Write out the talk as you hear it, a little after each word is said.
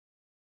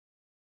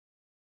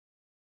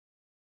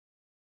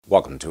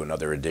Welcome to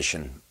another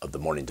edition of the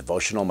Morning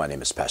Devotional. My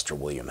name is Pastor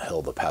William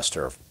Hill, the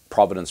pastor of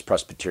Providence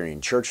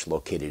Presbyterian Church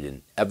located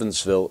in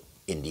Evansville,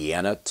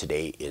 Indiana.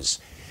 Today is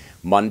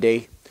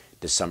Monday,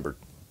 December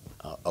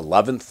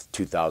 11th,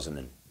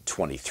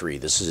 2023.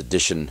 This is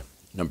edition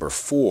number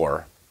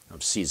 4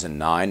 of Season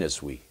 9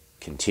 as we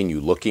continue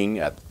looking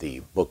at the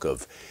book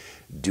of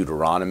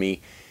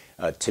Deuteronomy.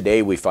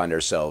 Today we find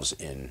ourselves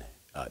in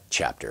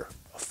chapter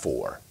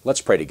 4. Let's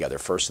pray together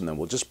first, and then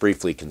we'll just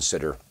briefly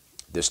consider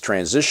this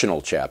transitional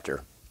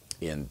chapter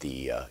in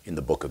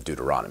the book of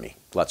Deuteronomy.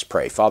 Let's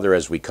pray. Father,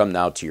 as we come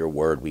now to your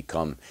word, we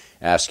come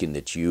asking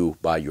that you,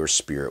 by your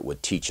Spirit,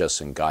 would teach us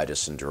and guide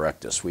us and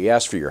direct us. We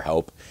ask for your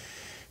help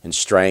and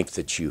strength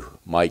that you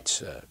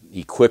might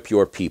equip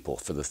your people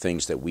for the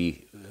things that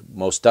we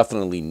most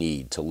definitely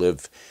need to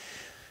live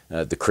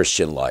the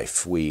Christian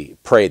life. We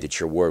pray that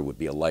your word would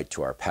be a light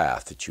to our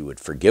path, that you would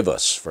forgive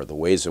us for the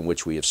ways in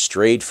which we have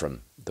strayed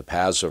from the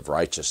paths of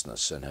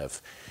righteousness and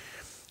have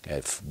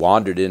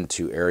wandered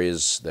into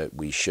areas that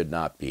we should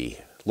not be.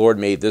 Lord,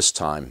 may this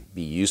time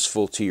be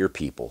useful to your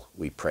people.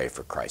 We pray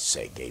for Christ's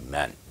sake.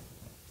 Amen.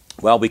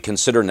 Well, we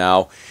consider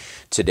now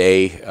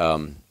today,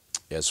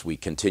 as we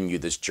continue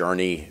this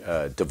journey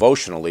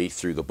devotionally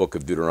through the book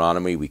of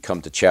Deuteronomy, we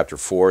come to chapter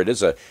 4. It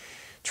is a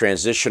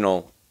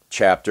transitional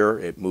chapter.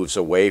 It moves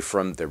away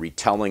from the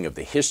retelling of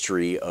the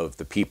history of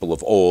the people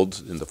of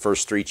old in the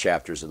first 3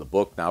 chapters of the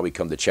book. Now we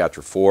come to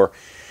chapter 4.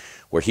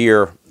 We're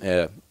here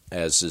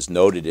as is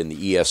noted in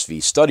the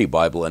ESV Study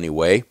Bible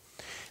anyway.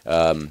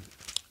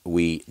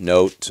 We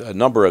note a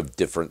number of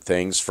different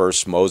things.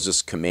 First,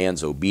 Moses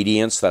commands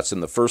obedience. That's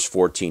in the first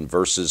 14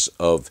 verses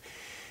of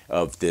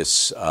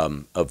this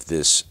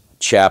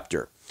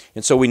chapter.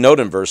 And so we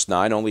note in verse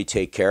 9, only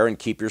take care and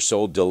keep your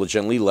soul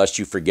diligently, lest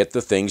you forget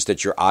the things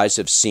that your eyes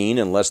have seen,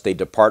 and lest they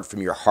depart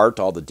from your heart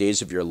all the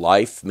days of your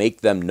life.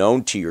 Make them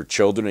known to your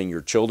children and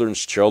your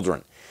children's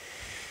children.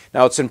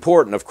 Now, it's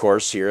important, of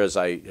course, here, as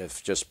I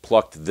have just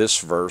plucked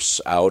this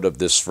verse out of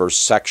this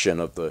first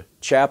section of the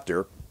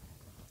chapter,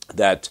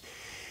 that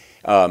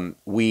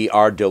we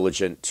are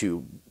diligent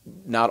to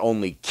not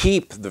only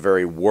keep the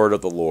very word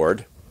of the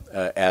Lord,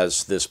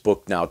 as this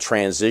book now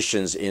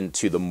transitions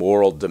into the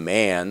moral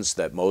demands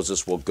that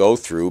Moses will go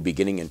through,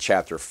 beginning in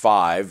chapter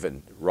 5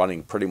 and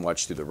running pretty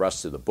much through the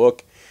rest of the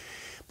book,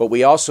 but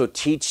we also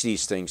teach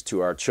these things to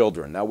our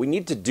children. Now, we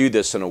need to do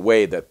this in a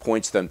way that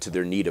points them to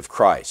their need of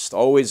Christ,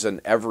 always and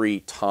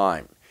every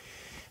time.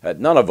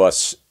 None of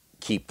us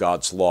keep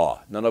God's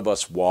law. None of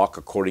us walk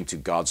according to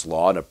God's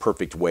law in a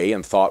perfect way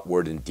in thought,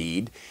 word, and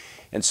deed.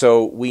 And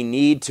so we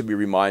need to be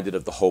reminded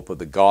of the hope of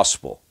the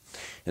gospel.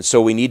 And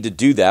so we need to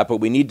do that, but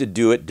we need to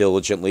do it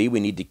diligently. We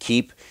need to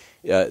keep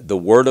the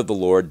word of the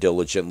Lord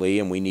diligently,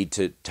 and we need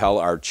to tell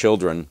our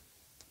children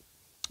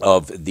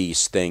of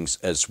these things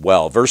as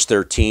well. Verse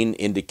 13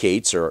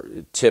 indicates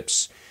or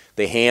tips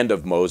the hand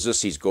of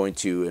Moses. He's going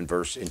to,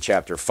 in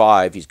chapter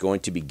 5, he's going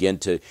to begin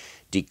to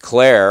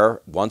declare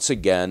once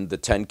again the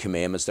 10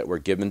 commandments that were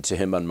given to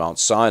him on Mount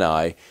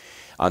Sinai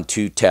on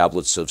 2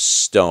 tablets of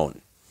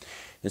stone.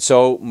 And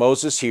so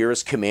Moses here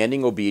is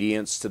commanding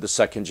obedience to the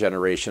second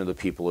generation of the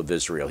people of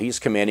Israel. He's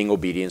commanding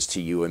obedience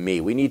to you and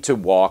me. We need to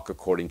walk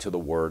according to the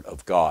word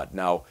of God.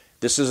 Now,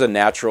 this is a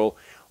natural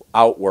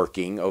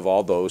outworking of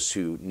all those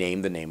who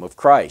name the name of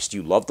Christ.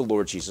 You love the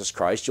Lord Jesus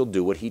Christ, you'll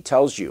do what he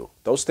tells you.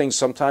 Those things,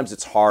 sometimes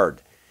it's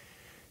hard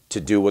to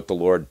do what the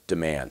Lord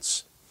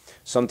demands.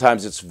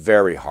 Sometimes it's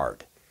very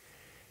hard.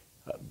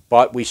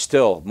 But we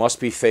still must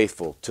be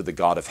faithful to the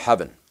God of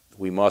heaven.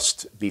 We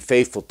must be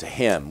faithful to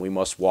him. We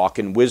must walk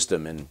in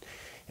wisdom and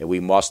we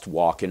must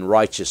walk in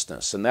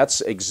righteousness. And that's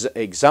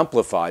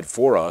exemplified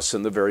for us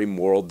in the very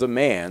moral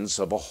demands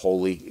of a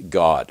holy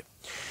God.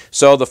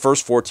 So the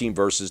first 14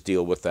 verses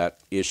deal with that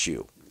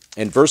issue.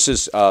 In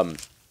verse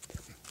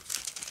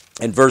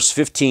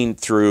 15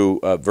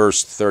 through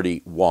verse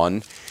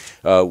 31,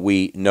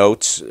 we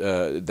note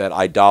that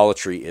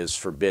idolatry is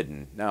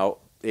forbidden. Now,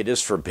 it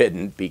is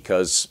forbidden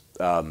because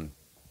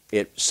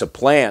it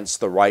supplants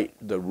the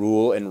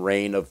rule and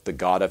reign of the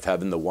God of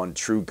heaven, the one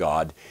true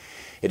God.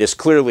 It is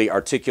clearly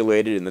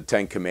articulated in the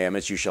 10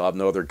 commandments. You shall have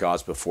no other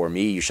gods before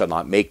me. You shall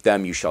not make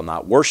them. You shall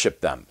not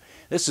worship them.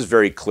 This is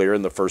very clear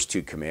in the first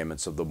 2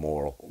 commandments of the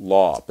moral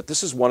law. But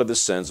this is one of the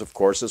sins, of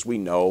course, as we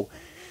know,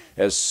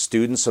 as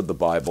students of the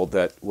Bible,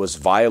 that was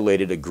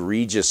violated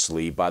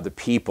egregiously by the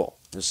people.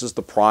 This is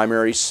the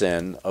primary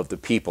sin of the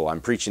people. I'm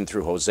preaching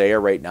through Hosea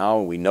right now,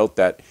 and we note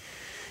that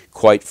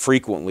quite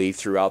frequently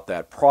throughout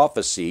that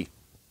prophecy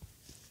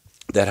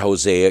that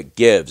Hosea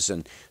gives.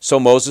 And so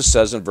Moses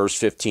says in verse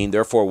 15,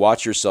 therefore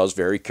watch yourselves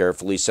very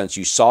carefully, since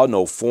you saw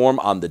no form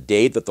on the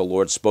day that the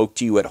Lord spoke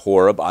to you at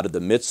Horeb out of the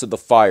midst of the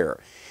fire.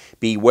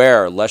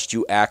 Beware lest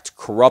you act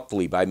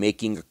corruptly by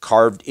making a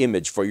carved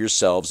image for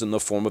yourselves in the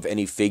form of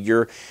any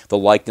figure, the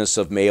likeness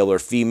of male or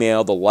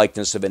female, the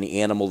likeness of any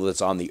animal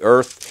that's on the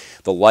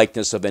earth, the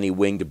likeness of any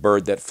winged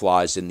bird that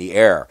flies in the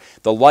air,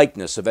 the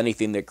likeness of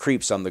anything that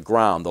creeps on the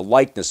ground, the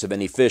likeness of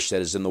any fish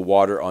that is in the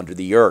water under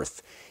the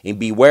earth. And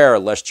beware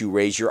lest you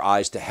raise your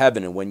eyes to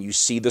heaven, and when you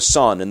see the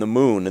sun and the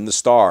moon and the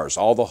stars,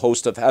 all the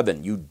host of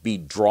heaven, you be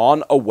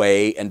drawn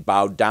away and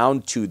bow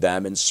down to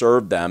them and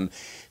serve them,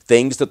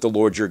 things that the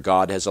Lord your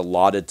God has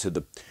allotted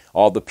to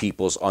all the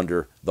peoples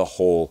under the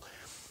whole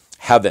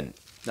heaven.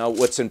 Now,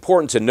 what's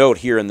important to note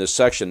here in this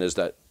section is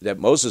that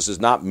Moses is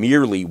not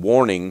merely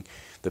warning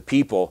the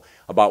people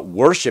about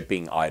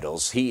worshiping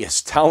idols. He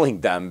is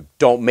telling them,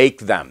 don't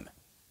make them.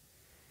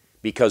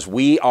 Because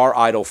we are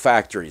idol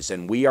factories,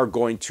 and we are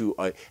going to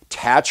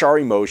attach our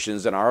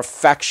emotions and our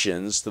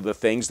affections to the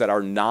things that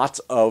are not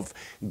of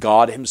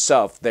God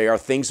himself. They are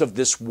things of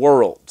this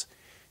world.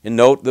 And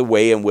note the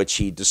way in which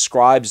he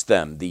describes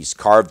them. These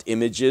carved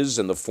images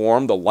in the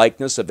form, the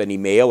likeness of any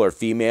male or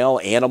female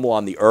animal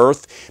on the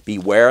earth.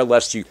 Beware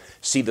lest you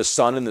see the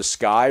sun in the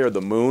sky or the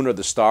moon or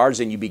the stars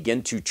and you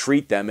begin to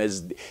treat them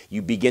as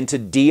you begin to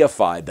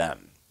deify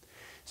them.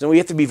 So we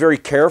have to be very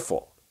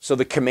careful. So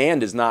the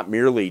command is not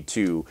merely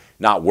to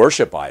not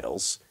worship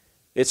idols.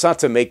 It's not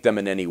to make them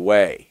in any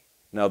way.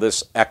 Now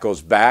this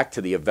echoes back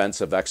to the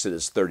events of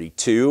Exodus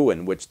 32,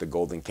 in which the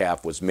golden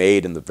calf was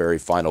made, and the very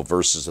final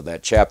verses of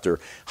that chapter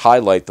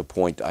highlight the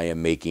point I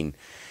am making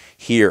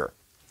here.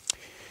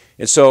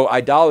 And so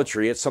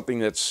idolatry, it's something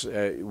that's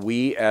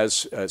we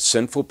as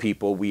sinful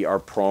people, we are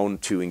prone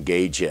to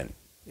engage in.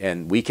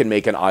 And we can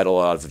make an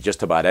idol out of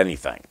just about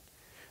anything.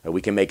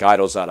 We can make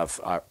idols out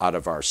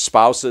of our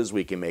spouses.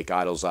 We can make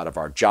idols out of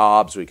our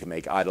jobs. We can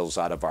make idols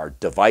out of our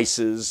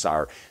devices,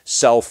 our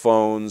cell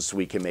phones.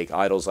 We can make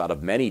idols out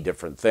of many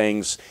different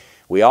things.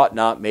 We ought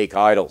not make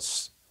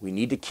idols. We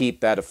need to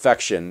keep that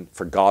affection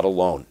for God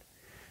alone,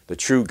 the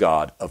true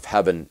God of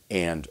heaven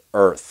and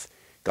earth.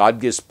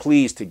 God is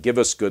pleased to give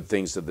us good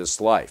things of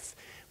this life,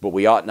 but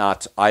we ought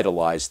not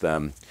idolize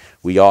them.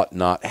 We ought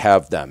not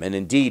have them. And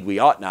indeed, we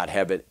ought not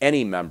have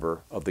any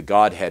member of the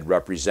Godhead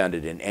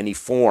represented in any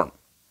form.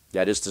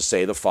 That is to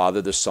say, the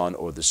Father, the Son,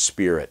 or the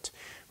Spirit.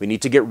 We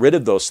need to get rid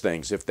of those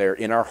things. If they're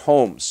in our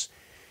homes,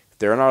 if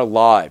they're in our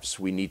lives,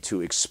 we need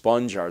to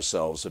expunge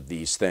ourselves of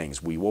these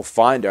things. We will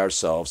find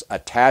ourselves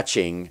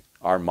attaching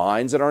our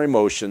minds and our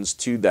emotions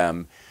to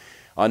them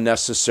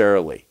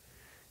unnecessarily.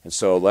 And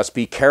so let's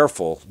be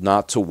careful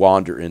not to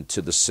wander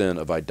into the sin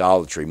of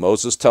idolatry.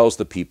 Moses tells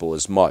the people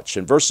as much.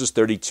 In verses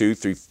 32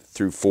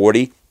 through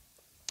 40,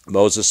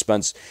 Moses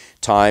spends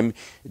time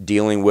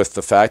dealing with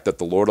the fact that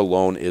the Lord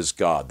alone is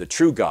God, the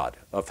true God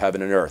of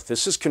heaven and earth.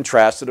 This is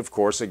contrasted, of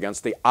course,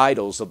 against the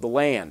idols of the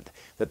land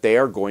that they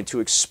are going to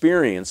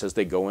experience as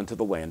they go into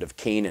the land of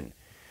Canaan.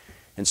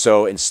 And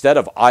so instead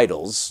of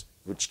idols,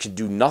 which can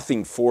do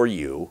nothing for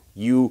you,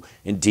 you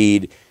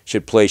indeed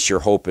should place your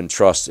hope and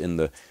trust in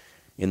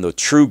the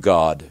true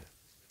God,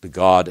 the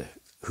God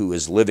who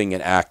is living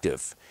and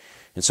active.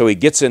 And so he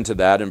gets into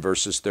that in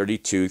verses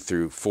 32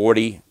 through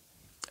 40.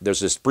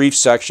 There's this brief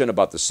section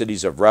about the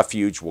cities of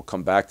refuge. We'll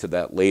come back to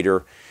that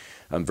later,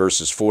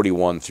 verses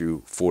 41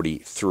 through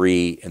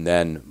 43. And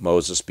then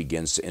Moses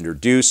begins to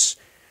introduce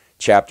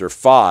chapter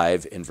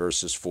 5 in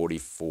verses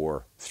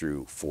 44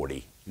 through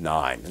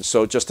 49. And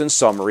so just in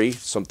summary,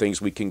 some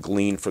things we can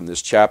glean from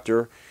this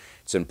chapter.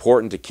 It's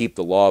important to keep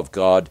the law of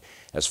God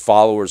as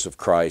followers of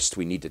Christ.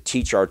 We need to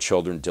teach our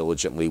children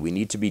diligently. We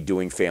need to be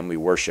doing family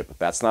worship. But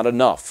that's not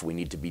enough. We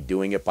need to be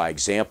doing it by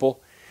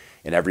example.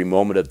 In every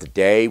moment of the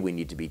day, we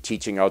need to be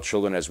teaching our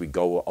children as we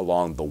go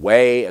along the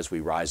way, as we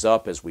rise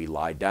up, as we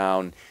lie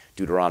down.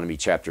 Deuteronomy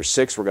chapter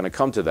 6, we're going to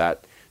come to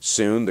that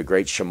soon, the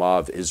great Shema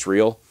of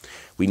Israel.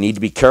 We need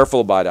to be careful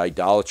about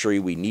idolatry.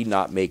 We need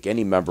not make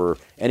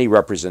any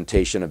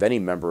representation of any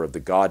member of the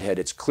Godhead.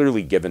 It's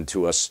clearly given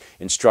to us,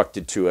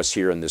 instructed to us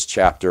here in this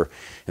chapter.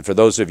 And for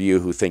those of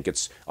you who think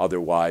it's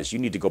otherwise, you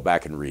need to go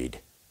back and read.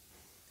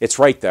 It's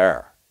right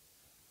there.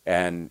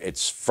 And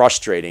it's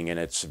frustrating and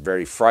it's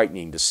very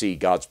frightening to see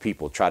God's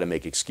people try to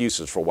make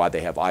excuses for why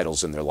they have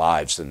idols in their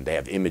lives and they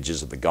have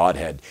images of the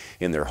Godhead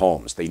in their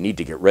homes. They need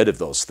to get rid of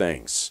those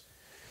things.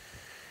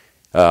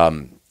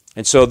 And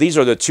so these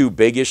are the two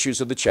big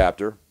issues of the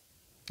chapter,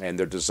 and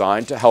they're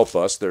designed to help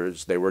us.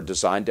 They were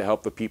designed to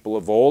help the people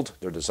of old.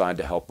 They're designed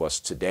to help us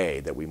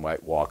today, that we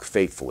might walk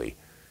faithfully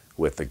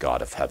with the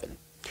God of heaven.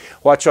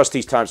 Well, I trust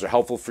these times are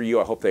helpful for you.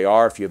 I hope they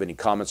are. If you have any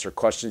comments or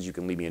questions, you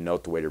can leave me a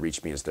note. The way to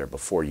reach me is there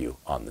before you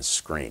on the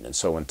screen. And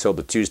so until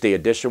the Tuesday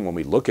edition, when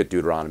we look at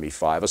Deuteronomy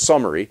 5, a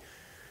summary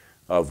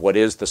of what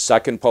is the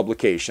second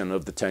publication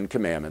of the Ten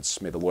Commandments,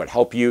 may the Lord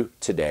help you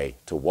today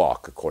to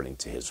walk according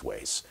to his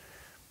ways.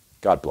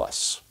 God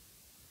bless.